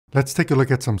Let's take a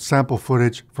look at some sample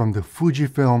footage from the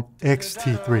Fujifilm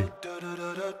XT3.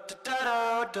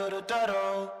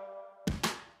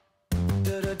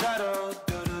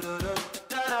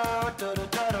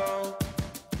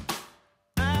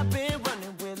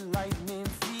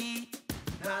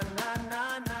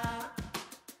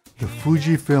 The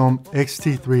Fujifilm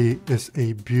XT3 is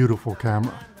a beautiful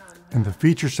camera, and the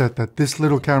feature set that this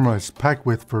little camera is packed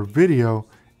with for video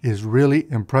is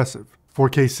really impressive.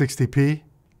 4K 60p,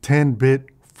 10-bit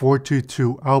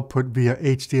 422 output via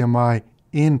HDMI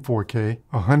in 4K,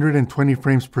 120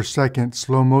 frames per second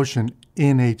slow motion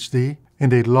in HD,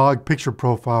 and a log picture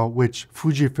profile which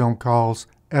Fujifilm calls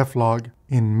F-Log.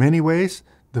 In many ways,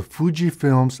 the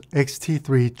Fujifilm's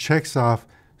XT3 checks off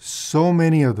so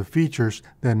many of the features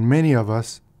that many of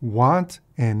us want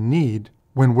and need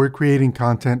when we're creating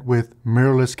content with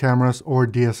mirrorless cameras or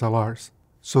DSLRs.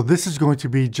 So this is going to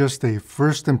be just a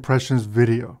first impressions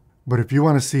video. But if you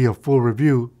want to see a full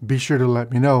review, be sure to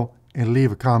let me know and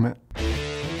leave a comment.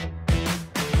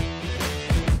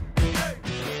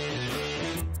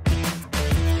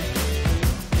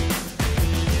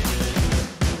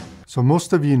 So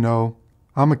most of you know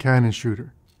I'm a Canon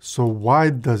shooter. So why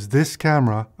does this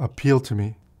camera appeal to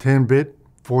me? 10-bit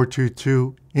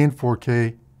 422 in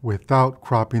 4K without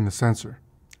cropping the sensor.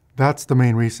 That's the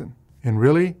main reason. And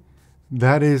really,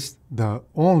 that is the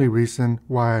only reason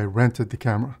why I rented the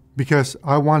camera. Because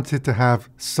I wanted to have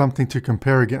something to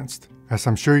compare against. As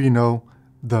I'm sure you know,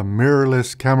 the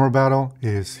mirrorless camera battle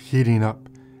is heating up.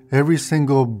 Every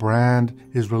single brand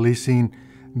is releasing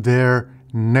their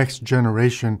next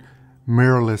generation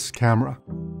mirrorless camera.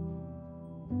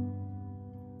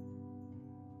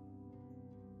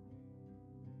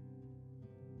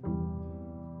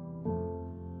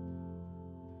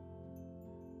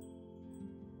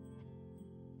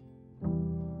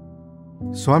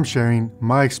 So I'm sharing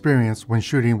my experience when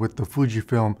shooting with the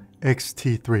Fujifilm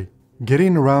XT3.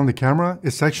 Getting around the camera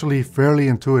is actually fairly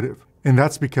intuitive, and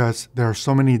that's because there are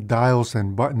so many dials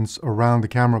and buttons around the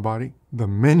camera body. The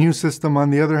menu system, on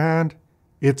the other hand,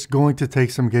 it's going to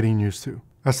take some getting used to.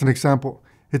 As an example,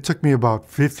 it took me about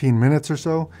 15 minutes or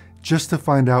so just to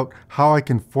find out how I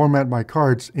can format my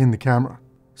cards in the camera.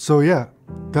 So yeah,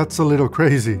 that's a little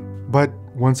crazy, but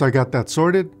once I got that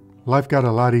sorted, life got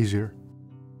a lot easier.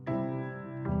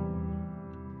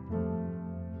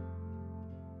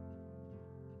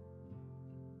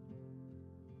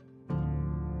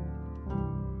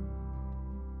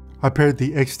 I paired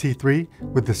the XT3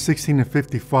 with the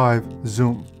 16-55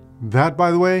 zoom. That, by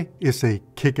the way, is a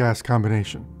kick-ass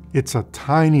combination. It's a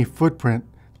tiny footprint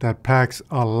that packs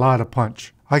a lot of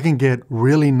punch. I can get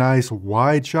really nice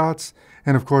wide shots,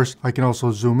 and of course, I can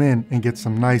also zoom in and get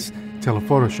some nice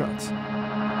telephoto shots.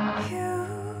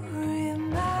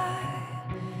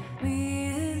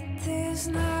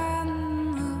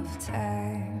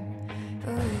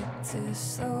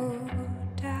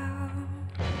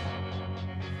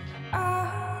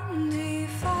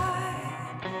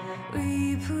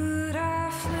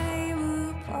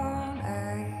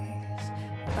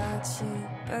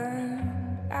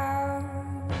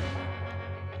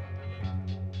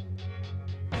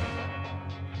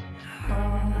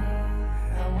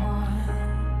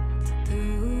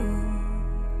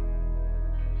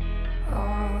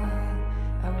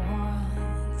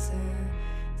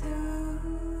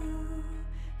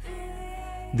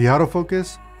 The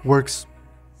autofocus works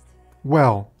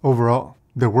well overall.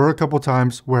 There were a couple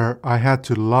times where I had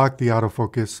to lock the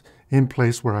autofocus in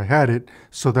place where I had it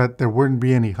so that there wouldn't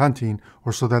be any hunting,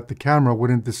 or so that the camera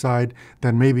wouldn't decide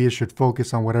that maybe it should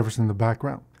focus on whatever's in the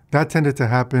background. That tended to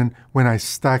happen when I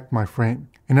stacked my frame.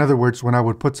 In other words, when I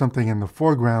would put something in the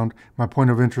foreground, my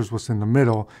point of interest was in the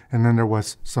middle, and then there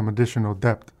was some additional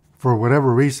depth. For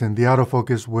whatever reason, the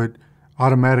autofocus would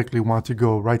automatically want to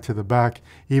go right to the back,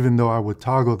 even though I would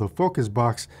toggle the focus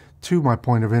box to my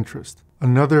point of interest.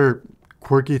 Another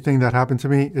quirky thing that happened to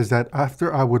me is that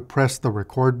after I would press the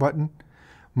record button,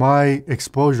 my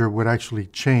exposure would actually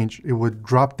change. It would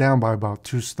drop down by about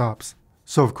 2 stops.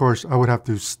 So of course I would have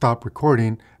to stop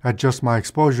recording, adjust my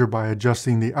exposure by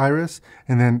adjusting the iris,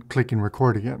 and then clicking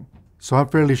record again. So I'm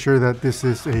fairly sure that this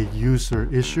is a user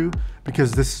issue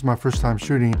because this is my first time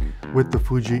shooting with the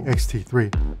Fuji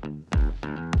XT3.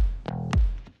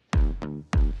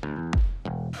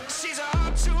 She's a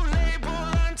hard to label,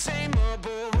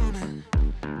 untamable woman.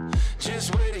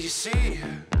 Just wait till you see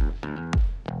her.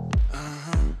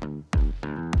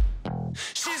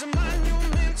 She's a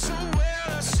monumental, wear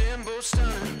a symbol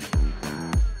stunning.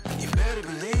 You better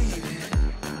believe it.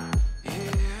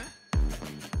 Yeah.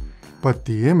 But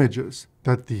the images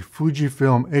that the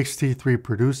Fujifilm XT3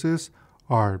 produces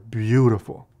are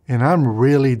beautiful. And I'm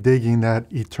really digging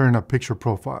that Eterna picture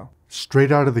profile.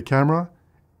 Straight out of the camera,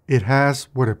 it has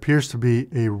what appears to be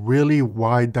a really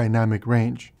wide dynamic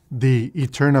range. The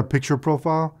Eterna picture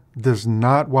profile does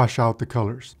not wash out the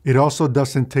colors. It also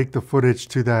doesn't take the footage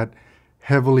to that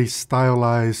heavily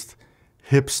stylized,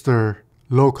 hipster,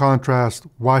 low contrast,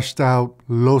 washed out,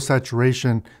 low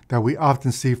saturation that we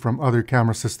often see from other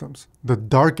camera systems. The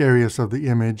dark areas of the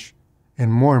image,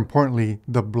 and more importantly,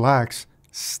 the blacks,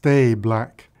 stay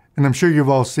black. And I'm sure you've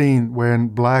all seen when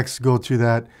blacks go to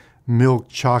that milk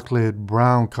chocolate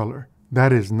brown color.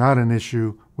 That is not an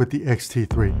issue with the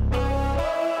XT3.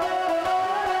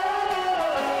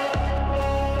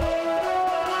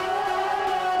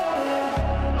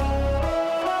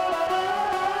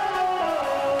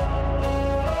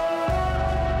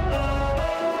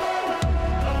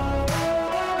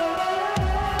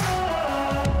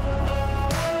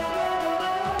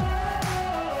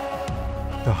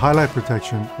 The highlight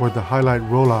protection, or the highlight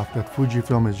roll-off that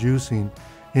Fujifilm is using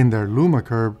in their Luma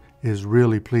curve is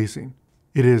really pleasing.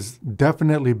 It is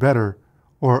definitely better,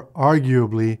 or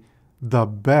arguably the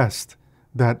best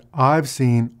that I've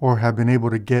seen or have been able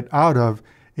to get out of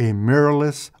a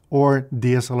mirrorless or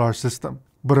DSLR system.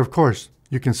 But of course,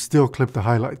 you can still clip the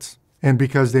highlights. And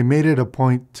because they made it a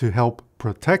point to help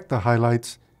protect the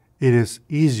highlights, it is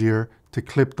easier to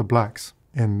clip the blacks.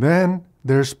 And then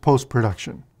there's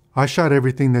post-production. I shot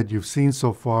everything that you've seen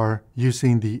so far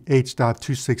using the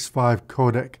H.265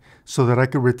 codec so that I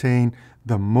could retain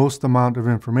the most amount of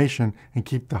information and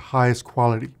keep the highest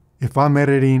quality. If I'm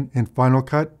editing in Final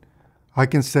Cut, I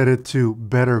can set it to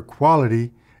better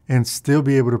quality and still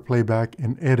be able to play back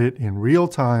and edit in real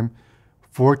time,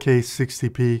 4K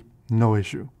 60p, no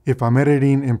issue. If I'm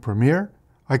editing in Premiere,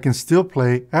 I can still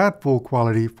play at full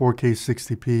quality 4K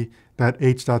 60p, that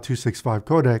H.265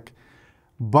 codec.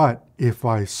 But if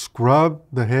I scrub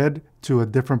the head to a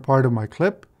different part of my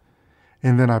clip,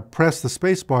 and then I press the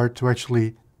spacebar to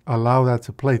actually allow that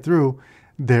to play through,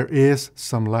 there is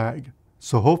some lag.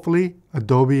 So hopefully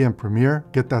Adobe and Premiere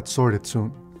get that sorted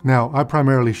soon. Now, I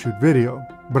primarily shoot video,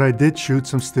 but I did shoot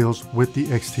some stills with the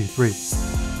XT3.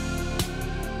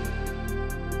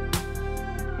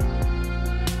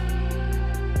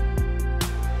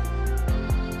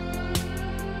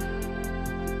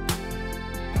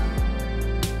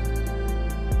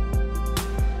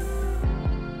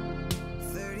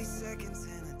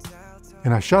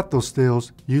 And I shot those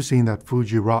stills using that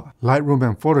Fuji RAW. Lightroom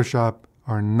and Photoshop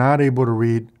are not able to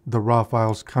read the RAW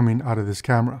files coming out of this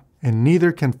camera, and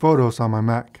neither can photos on my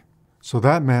Mac. So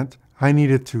that meant I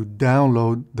needed to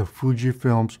download the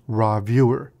Fujifilm's RAW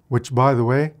viewer, which, by the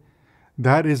way,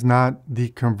 that is not the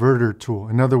converter tool.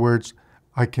 In other words,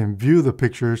 I can view the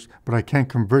pictures, but I can't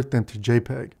convert them to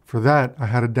JPEG. For that, I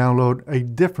had to download a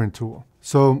different tool.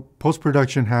 So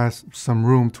post-production has some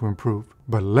room to improve.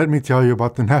 But let me tell you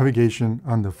about the navigation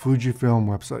on the Fujifilm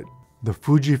website. The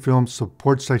Fujifilm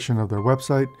support section of their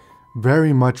website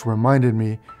very much reminded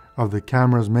me of the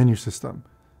camera's menu system.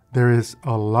 There is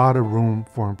a lot of room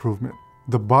for improvement.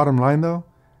 The bottom line though,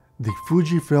 the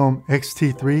Fujifilm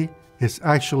XT3 is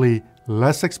actually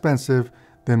less expensive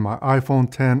than my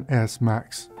iPhone XS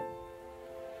Max.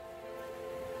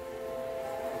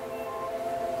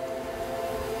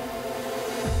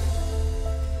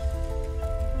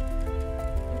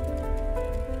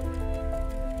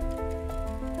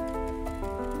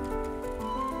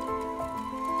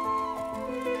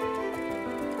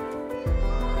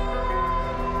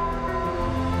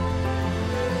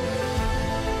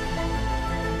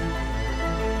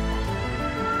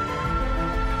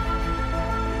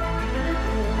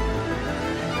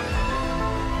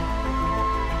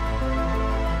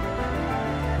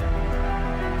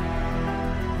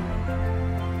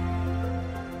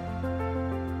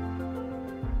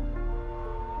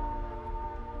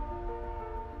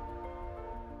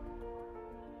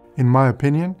 In my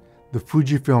opinion, the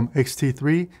Fujifilm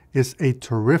X-T3 is a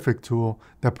terrific tool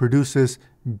that produces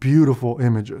beautiful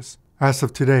images. As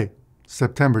of today,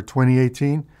 September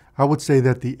 2018, I would say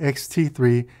that the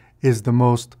X-T3 is the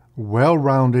most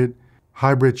well-rounded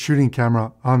hybrid shooting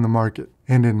camera on the market.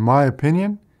 And in my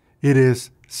opinion, it is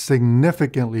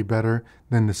significantly better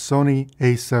than the Sony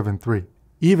a7 III,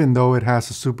 even though it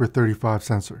has a Super 35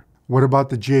 sensor. What about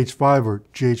the GH5 or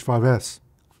GH5S?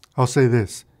 I'll say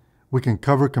this. We can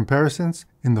cover comparisons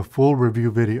in the full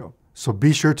review video. So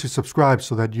be sure to subscribe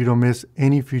so that you don't miss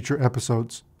any future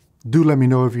episodes. Do let me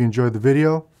know if you enjoyed the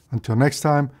video. Until next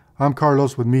time, I'm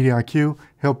Carlos with Media IQ,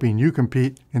 helping you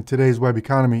compete in today's web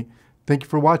economy. Thank you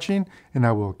for watching, and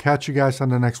I will catch you guys on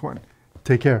the next one.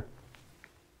 Take care.